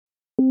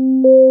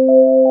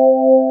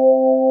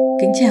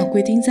Kính chào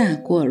quý thính giả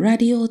của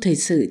Radio Thời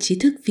sự Trí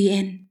thức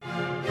VN.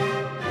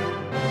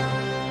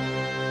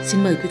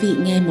 Xin mời quý vị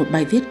nghe một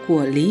bài viết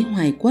của Lý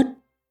Hoài Quất.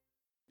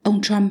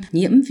 Ông Trump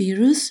nhiễm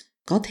virus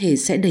có thể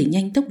sẽ đẩy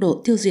nhanh tốc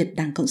độ tiêu diệt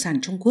Đảng Cộng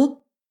sản Trung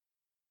Quốc.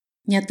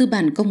 Nhà tư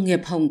bản công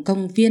nghiệp Hồng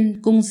Kông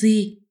Viên Cung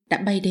Di đã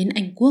bay đến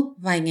Anh Quốc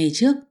vài ngày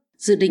trước,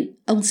 dự định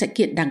ông sẽ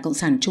kiện Đảng Cộng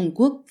sản Trung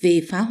Quốc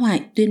vì phá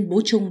hoại tuyên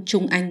bố chung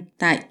Trung Anh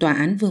tại Tòa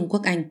án Vương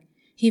quốc Anh,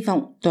 hy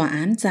vọng tòa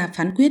án ra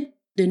phán quyết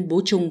tuyên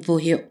bố chung vô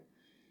hiệu.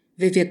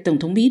 Về việc Tổng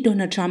thống Mỹ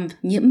Donald Trump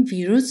nhiễm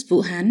virus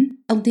Vũ Hán,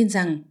 ông tin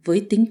rằng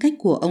với tính cách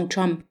của ông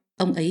Trump,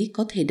 ông ấy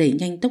có thể đẩy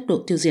nhanh tốc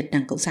độ tiêu diệt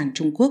Đảng Cộng sản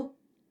Trung Quốc.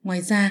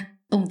 Ngoài ra,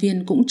 ông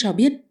Viên cũng cho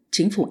biết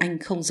chính phủ Anh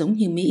không giống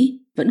như Mỹ,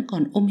 vẫn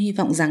còn ôm hy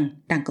vọng rằng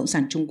Đảng Cộng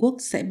sản Trung Quốc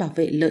sẽ bảo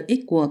vệ lợi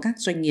ích của các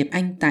doanh nghiệp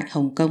Anh tại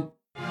Hồng Kông.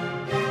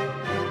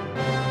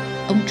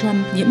 Ông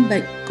Trump nhiễm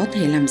bệnh có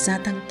thể làm gia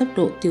tăng tốc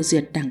độ tiêu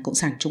diệt Đảng Cộng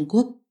sản Trung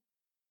Quốc.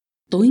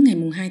 Tối ngày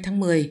 2 tháng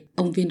 10,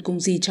 ông Viên Cung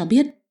Di cho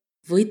biết,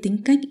 với tính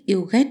cách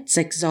yêu ghét,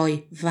 rạch ròi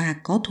và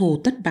có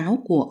thù tất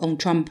báo của ông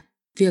Trump,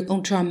 việc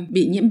ông Trump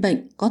bị nhiễm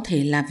bệnh có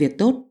thể là việc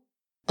tốt.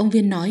 Ông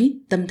Viên nói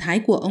tâm thái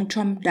của ông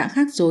Trump đã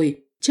khác rồi,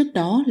 trước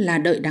đó là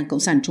đợi Đảng Cộng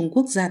sản Trung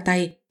Quốc ra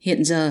tay,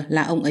 hiện giờ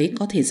là ông ấy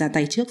có thể ra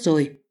tay trước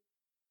rồi.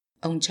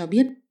 Ông cho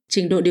biết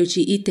trình độ điều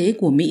trị y tế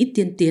của Mỹ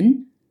tiên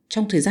tiến,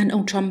 trong thời gian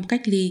ông Trump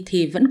cách ly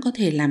thì vẫn có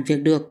thể làm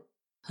việc được.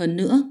 Hơn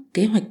nữa,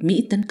 kế hoạch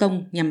Mỹ tấn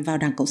công nhằm vào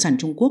Đảng Cộng sản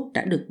Trung Quốc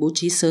đã được bố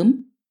trí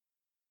sớm.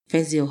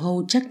 Phe diều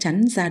hâu chắc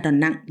chắn ra đòn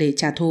nặng để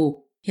trả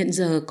thù, hiện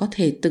giờ có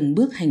thể từng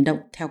bước hành động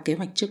theo kế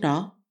hoạch trước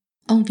đó.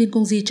 Ông Viên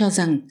Cung Di cho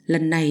rằng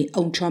lần này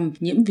ông Trump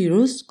nhiễm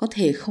virus có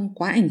thể không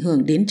quá ảnh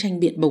hưởng đến tranh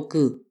biện bầu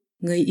cử.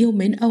 Người yêu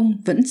mến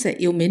ông vẫn sẽ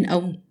yêu mến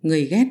ông,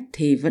 người ghét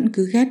thì vẫn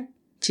cứ ghét,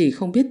 chỉ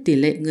không biết tỷ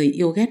lệ người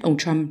yêu ghét ông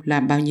Trump là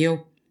bao nhiêu.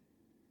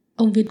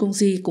 Ông Viên Cung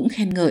Di cũng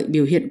khen ngợi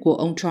biểu hiện của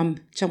ông Trump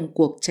trong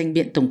cuộc tranh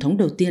biện tổng thống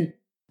đầu tiên.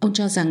 Ông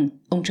cho rằng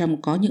ông Trump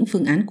có những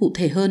phương án cụ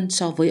thể hơn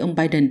so với ông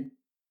Biden.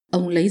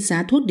 Ông lấy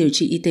giá thuốc điều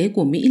trị y tế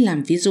của Mỹ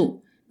làm ví dụ,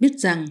 biết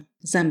rằng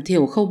giảm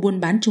thiểu khâu buôn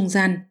bán trung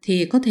gian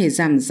thì có thể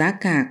giảm giá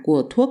cả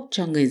của thuốc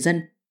cho người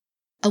dân.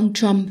 Ông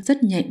Trump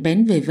rất nhạy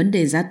bén về vấn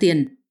đề giá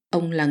tiền.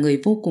 Ông là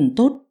người vô cùng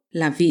tốt,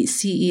 là vị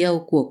CEO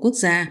của quốc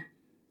gia.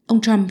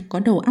 Ông Trump có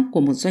đầu óc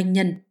của một doanh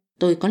nhân.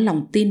 Tôi có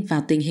lòng tin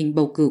vào tình hình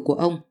bầu cử của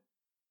ông.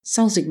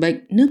 Sau dịch bệnh,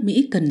 nước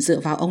Mỹ cần dựa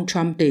vào ông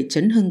Trump để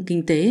chấn hưng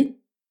kinh tế.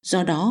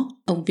 Do đó,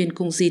 ông Viên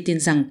Cung Di tin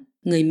rằng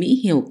người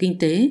Mỹ hiểu kinh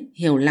tế,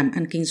 hiểu làm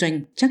ăn kinh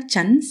doanh chắc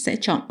chắn sẽ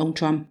chọn ông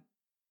Trump.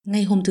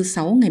 Ngay hôm thứ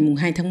Sáu ngày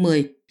 2 tháng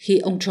 10, khi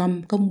ông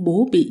Trump công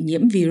bố bị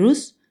nhiễm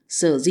virus,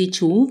 Sở Di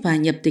trú và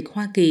Nhập tịch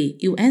Hoa Kỳ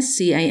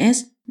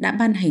USCIS đã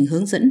ban hành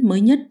hướng dẫn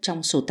mới nhất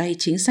trong sổ tay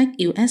chính sách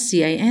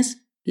USCIS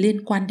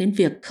liên quan đến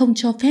việc không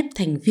cho phép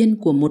thành viên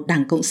của một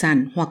đảng Cộng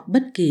sản hoặc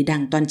bất kỳ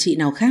đảng toàn trị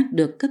nào khác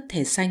được cấp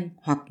thẻ xanh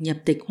hoặc nhập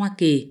tịch Hoa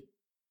Kỳ.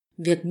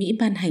 Việc Mỹ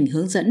ban hành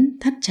hướng dẫn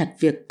thắt chặt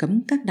việc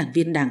cấm các đảng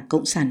viên Đảng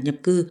Cộng sản nhập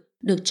cư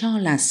được cho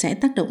là sẽ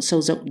tác động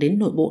sâu rộng đến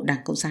nội bộ Đảng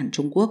Cộng sản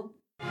Trung Quốc.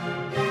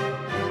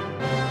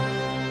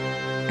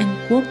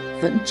 Anh Quốc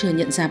vẫn chưa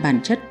nhận ra bản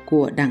chất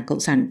của Đảng Cộng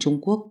sản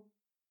Trung Quốc.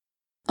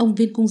 Ông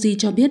Viên Cung Di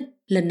cho biết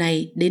lần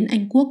này đến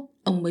Anh Quốc,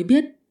 ông mới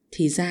biết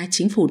thì ra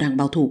chính phủ Đảng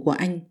Bảo thủ của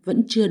Anh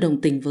vẫn chưa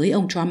đồng tình với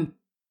ông Trump.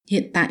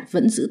 Hiện tại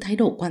vẫn giữ thái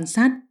độ quan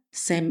sát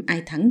xem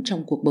ai thắng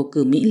trong cuộc bầu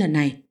cử Mỹ lần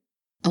này.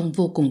 Ông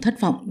vô cùng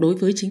thất vọng đối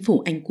với chính phủ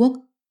Anh Quốc.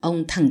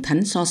 Ông thẳng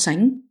thắn so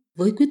sánh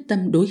với quyết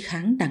tâm đối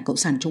kháng Đảng Cộng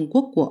sản Trung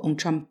Quốc của ông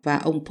Trump và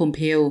ông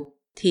Pompeo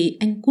thì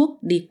Anh Quốc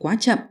đi quá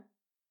chậm.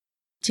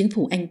 Chính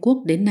phủ Anh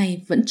Quốc đến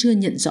nay vẫn chưa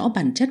nhận rõ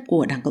bản chất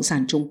của Đảng Cộng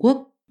sản Trung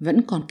Quốc,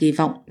 vẫn còn kỳ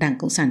vọng Đảng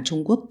Cộng sản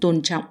Trung Quốc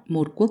tôn trọng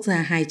một quốc gia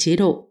hai chế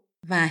độ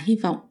và hy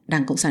vọng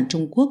Đảng Cộng sản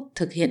Trung Quốc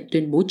thực hiện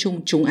tuyên bố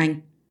chung Trung Anh.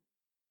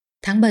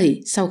 Tháng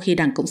 7, sau khi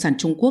Đảng Cộng sản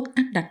Trung Quốc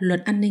áp đặt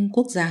luật an ninh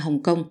quốc gia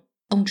Hồng Kông,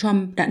 ông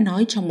Trump đã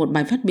nói trong một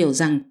bài phát biểu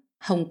rằng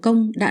Hồng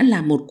Kông đã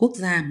là một quốc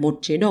gia một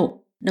chế độ,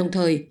 đồng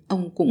thời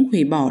ông cũng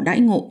hủy bỏ đãi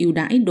ngộ ưu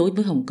đãi đối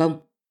với Hồng Kông.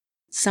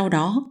 Sau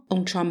đó,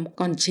 ông Trump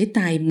còn chế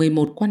tài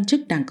 11 quan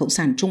chức Đảng Cộng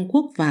sản Trung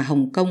Quốc và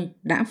Hồng Kông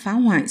đã phá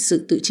hoại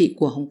sự tự trị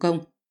của Hồng Kông,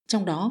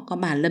 trong đó có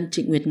bà Lâm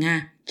Trịnh Nguyệt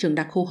Nga, trưởng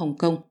đặc khu Hồng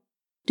Kông.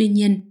 Tuy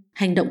nhiên,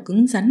 hành động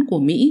cứng rắn của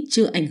Mỹ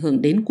chưa ảnh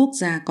hưởng đến quốc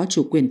gia có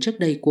chủ quyền trước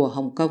đây của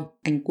Hồng Kông,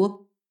 Anh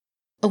Quốc.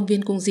 Ông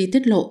Viên Cung Di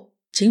tiết lộ,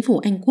 chính phủ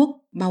Anh Quốc,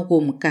 bao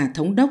gồm cả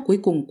thống đốc cuối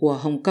cùng của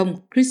Hồng Kông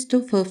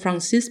Christopher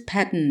Francis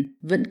Patten,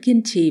 vẫn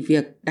kiên trì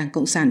việc Đảng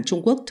Cộng sản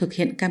Trung Quốc thực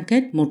hiện cam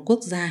kết một quốc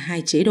gia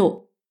hai chế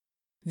độ.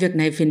 Việc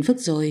này phiền phức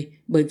rồi,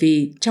 bởi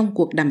vì trong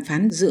cuộc đàm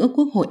phán giữa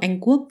Quốc hội Anh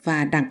Quốc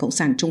và Đảng Cộng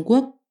sản Trung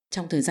Quốc,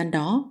 trong thời gian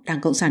đó,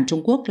 Đảng Cộng sản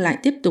Trung Quốc lại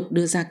tiếp tục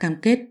đưa ra cam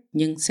kết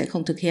nhưng sẽ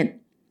không thực hiện.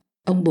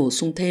 Ông bổ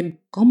sung thêm,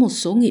 có một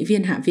số nghị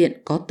viên Hạ viện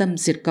có tâm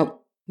diệt Cộng,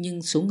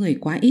 nhưng số người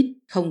quá ít,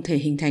 không thể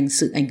hình thành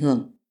sự ảnh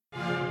hưởng.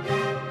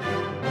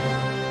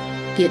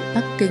 Kiện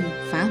Bắc Kinh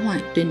phá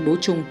hoại tuyên bố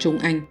chung Trung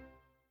Anh.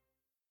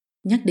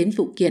 Nhắc đến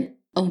vụ kiện,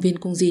 ông Viên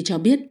Cung Di cho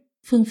biết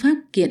phương pháp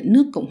kiện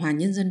nước Cộng hòa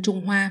Nhân dân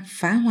Trung Hoa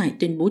phá hoại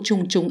tuyên bố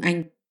chung Trung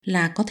Anh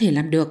là có thể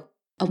làm được.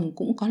 Ông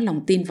cũng có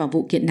lòng tin vào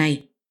vụ kiện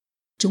này.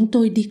 Chúng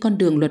tôi đi con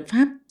đường luật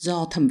pháp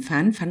do thẩm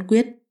phán phán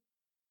quyết.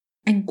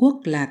 Anh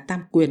quốc là tam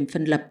quyền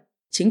phân lập,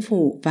 chính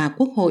phủ và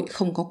quốc hội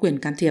không có quyền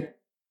can thiệp.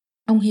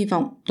 Ông hy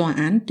vọng tòa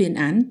án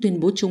tuyên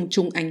bố chung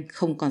Trung Anh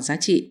không còn giá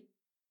trị.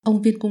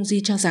 Ông Viên Cung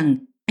Di cho rằng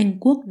Anh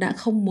quốc đã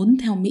không muốn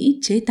theo Mỹ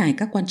chế tài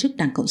các quan chức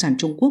Đảng Cộng sản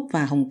Trung Quốc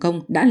và Hồng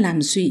Kông đã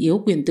làm suy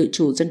yếu quyền tự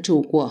chủ dân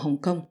chủ của Hồng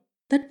Kông,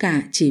 tất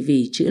cả chỉ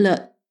vì trữ lợi.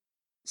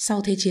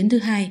 Sau Thế chiến thứ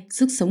hai,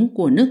 sức sống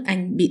của nước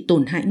Anh bị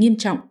tổn hại nghiêm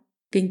trọng,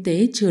 kinh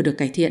tế chưa được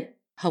cải thiện.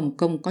 Hồng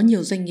Kông có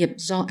nhiều doanh nghiệp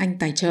do Anh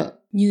tài trợ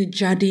như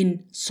Jardine,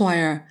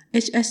 Swire,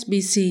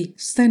 HSBC,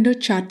 Standard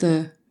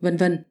Chartered,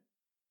 v.v.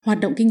 Hoạt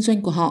động kinh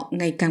doanh của họ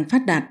ngày càng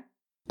phát đạt.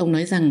 Ông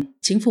nói rằng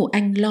chính phủ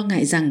Anh lo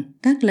ngại rằng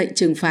các lệnh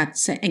trừng phạt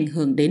sẽ ảnh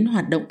hưởng đến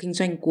hoạt động kinh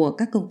doanh của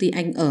các công ty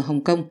Anh ở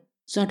Hồng Kông.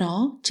 Do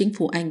đó, chính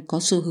phủ Anh có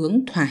xu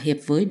hướng thỏa hiệp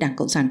với Đảng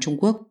Cộng sản Trung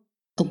Quốc.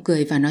 Ông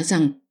cười và nói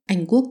rằng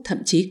Anh quốc thậm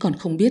chí còn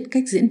không biết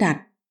cách diễn đạt.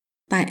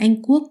 Tại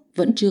Anh quốc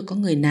vẫn chưa có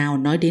người nào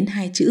nói đến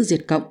hai chữ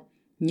diệt cộng,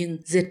 nhưng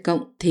diệt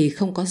cộng thì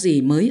không có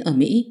gì mới ở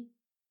Mỹ.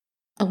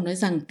 Ông nói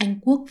rằng Anh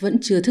quốc vẫn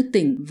chưa thức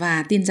tỉnh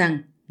và tin rằng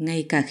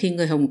ngay cả khi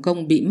người Hồng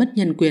Kông bị mất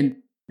nhân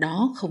quyền,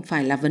 đó không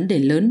phải là vấn đề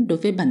lớn đối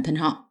với bản thân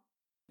họ.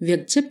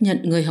 Việc chấp nhận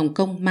người Hồng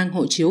Kông mang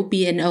hộ chiếu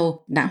BNO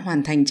đã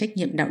hoàn thành trách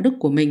nhiệm đạo đức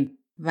của mình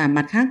và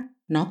mặt khác,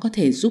 nó có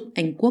thể giúp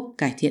Anh quốc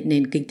cải thiện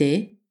nền kinh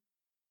tế.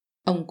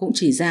 Ông cũng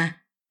chỉ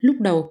ra, lúc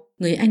đầu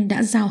người Anh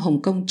đã giao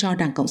Hồng Kông cho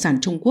Đảng Cộng sản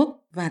Trung Quốc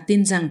và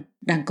tin rằng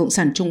Đảng Cộng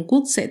sản Trung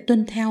Quốc sẽ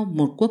tuân theo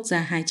một quốc gia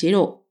hai chế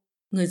độ.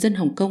 Người dân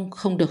Hồng Kông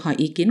không được hỏi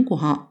ý kiến của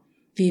họ.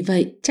 Vì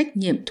vậy, trách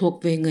nhiệm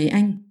thuộc về người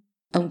Anh.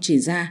 Ông chỉ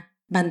ra,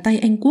 bàn tay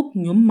Anh quốc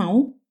nhuốm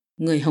máu.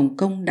 Người Hồng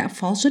Kông đã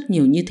phó rất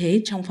nhiều như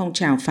thế trong phong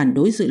trào phản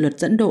đối dự luật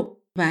dẫn độ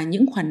và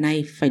những khoản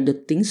này phải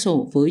được tính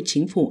sổ với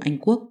chính phủ Anh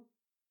quốc.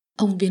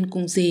 Ông Viên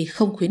Cung Di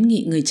không khuyến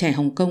nghị người trẻ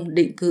Hồng Kông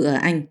định cư ở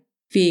Anh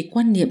vì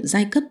quan niệm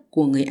giai cấp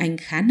của người Anh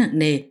khá nặng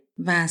nề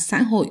và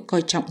xã hội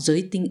coi trọng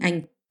giới tinh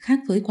Anh khác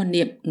với quan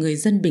niệm người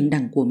dân bình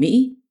đẳng của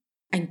Mỹ.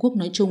 Anh quốc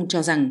nói chung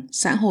cho rằng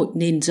xã hội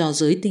nên do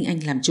giới tinh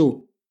Anh làm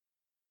chủ.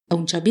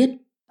 Ông cho biết,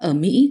 ở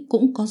Mỹ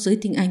cũng có giới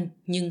tinh Anh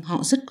nhưng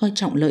họ rất coi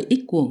trọng lợi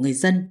ích của người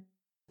dân.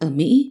 Ở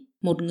Mỹ,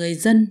 một người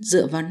dân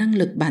dựa vào năng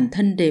lực bản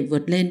thân để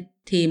vượt lên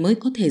thì mới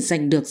có thể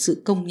giành được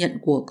sự công nhận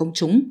của công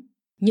chúng.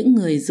 Những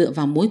người dựa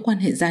vào mối quan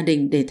hệ gia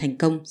đình để thành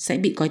công sẽ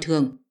bị coi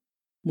thường.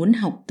 Muốn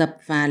học tập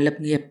và lập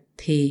nghiệp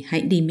thì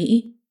hãy đi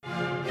Mỹ.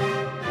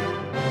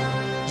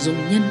 Dùng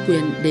nhân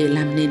quyền để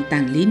làm nền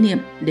tảng lý niệm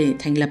để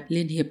thành lập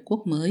Liên Hiệp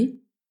Quốc mới.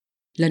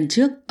 Lần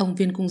trước, ông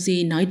Viên Cung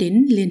Di nói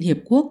đến Liên Hiệp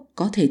Quốc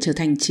có thể trở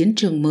thành chiến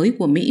trường mới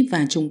của Mỹ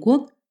và Trung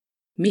Quốc.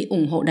 Mỹ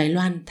ủng hộ Đài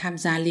Loan tham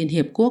gia Liên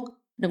Hiệp Quốc,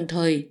 đồng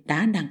thời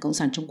đá Đảng Cộng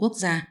sản Trung Quốc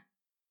ra.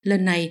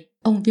 Lần này,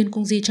 ông Viên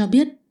Cung Di cho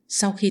biết,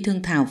 sau khi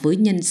thương thảo với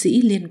nhân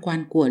sĩ liên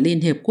quan của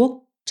Liên Hiệp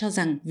Quốc, cho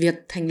rằng việc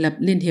thành lập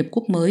Liên Hiệp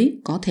Quốc mới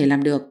có thể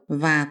làm được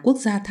và quốc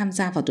gia tham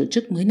gia vào tổ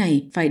chức mới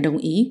này phải đồng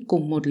ý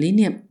cùng một lý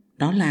niệm,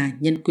 đó là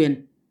nhân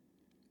quyền.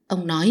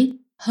 Ông nói,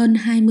 hơn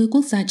 20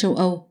 quốc gia châu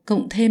Âu,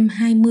 cộng thêm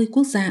 20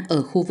 quốc gia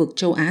ở khu vực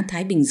châu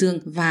Á-Thái Bình Dương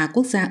và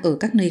quốc gia ở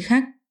các nơi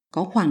khác,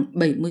 có khoảng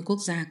 70 quốc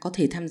gia có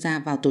thể tham gia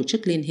vào tổ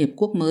chức Liên Hiệp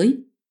Quốc mới.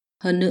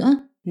 Hơn nữa,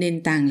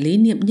 nền tảng lý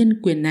niệm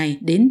nhân quyền này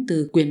đến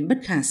từ quyền bất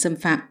khả xâm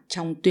phạm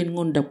trong tuyên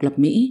ngôn độc lập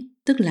Mỹ,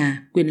 tức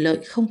là quyền lợi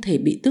không thể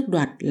bị tước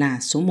đoạt là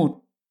số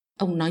 1.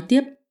 Ông nói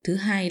tiếp, thứ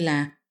hai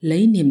là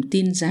lấy niềm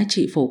tin giá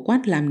trị phổ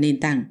quát làm nền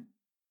tảng.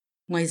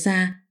 Ngoài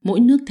ra, mỗi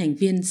nước thành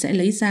viên sẽ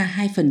lấy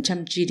ra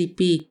 2%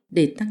 GDP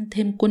để tăng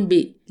thêm quân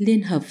bị,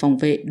 liên hợp phòng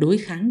vệ đối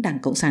kháng Đảng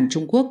Cộng sản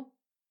Trung Quốc.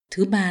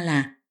 Thứ ba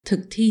là thực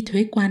thi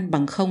thuế quan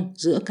bằng không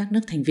giữa các nước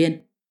thành viên.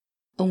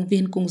 Ông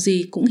Viên Cung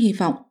Di cũng hy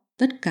vọng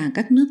tất cả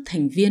các nước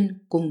thành viên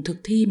cùng thực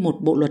thi một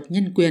bộ luật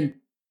nhân quyền.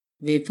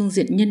 Về phương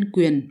diện nhân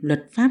quyền,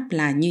 luật pháp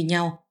là như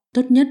nhau,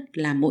 tốt nhất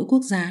là mỗi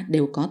quốc gia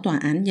đều có tòa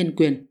án nhân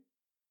quyền.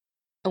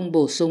 Ông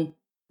bổ sung,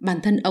 bản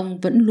thân ông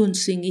vẫn luôn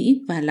suy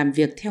nghĩ và làm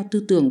việc theo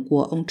tư tưởng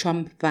của ông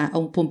Trump và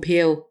ông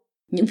Pompeo.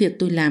 Những việc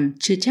tôi làm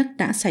chưa chắc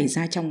đã xảy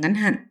ra trong ngắn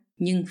hạn,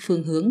 nhưng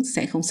phương hướng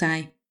sẽ không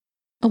sai.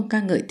 Ông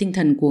ca ngợi tinh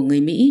thần của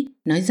người Mỹ,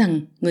 nói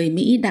rằng người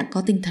Mỹ đã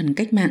có tinh thần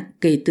cách mạng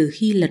kể từ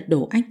khi lật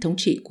đổ ách thống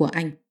trị của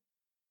Anh.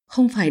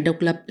 Không phải độc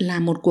lập là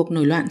một cuộc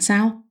nổi loạn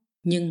sao?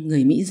 Nhưng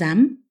người Mỹ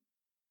dám.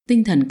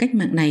 Tinh thần cách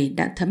mạng này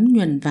đã thấm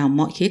nhuần vào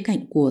mọi khía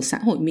cạnh của xã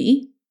hội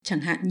Mỹ, chẳng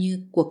hạn như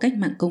cuộc cách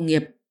mạng công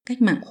nghiệp,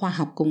 cách mạng khoa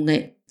học công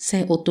nghệ,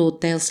 xe ô tô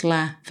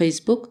Tesla,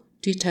 Facebook,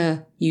 Twitter,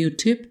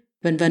 YouTube,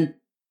 v.v.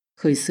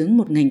 Khởi xướng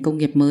một ngành công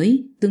nghiệp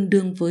mới tương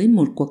đương với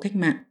một cuộc cách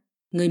mạng.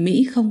 Người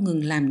Mỹ không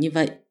ngừng làm như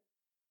vậy.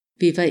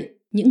 Vì vậy,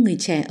 những người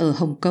trẻ ở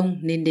Hồng Kông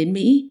nên đến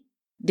Mỹ.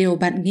 Điều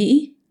bạn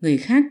nghĩ, người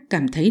khác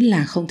cảm thấy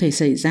là không thể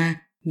xảy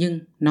ra, nhưng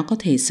nó có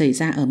thể xảy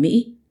ra ở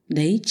Mỹ.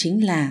 Đấy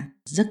chính là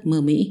giấc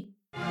mơ Mỹ.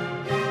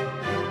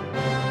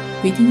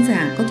 Quý thính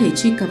giả có thể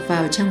truy cập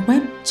vào trang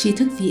web tri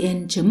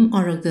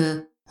thức.vn.org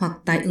hoặc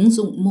tải ứng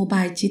dụng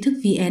mobile tri thức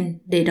VN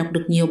để đọc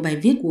được nhiều bài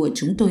viết của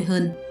chúng tôi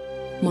hơn.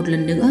 Một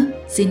lần nữa,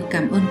 xin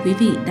cảm ơn quý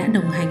vị đã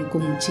đồng hành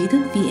cùng Trí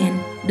thức VN.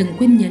 Đừng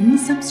quên nhấn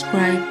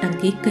subscribe, đăng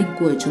ký kênh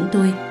của chúng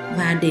tôi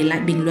và để lại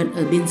bình luận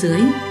ở bên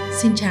dưới.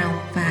 Xin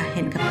chào và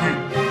hẹn gặp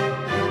lại!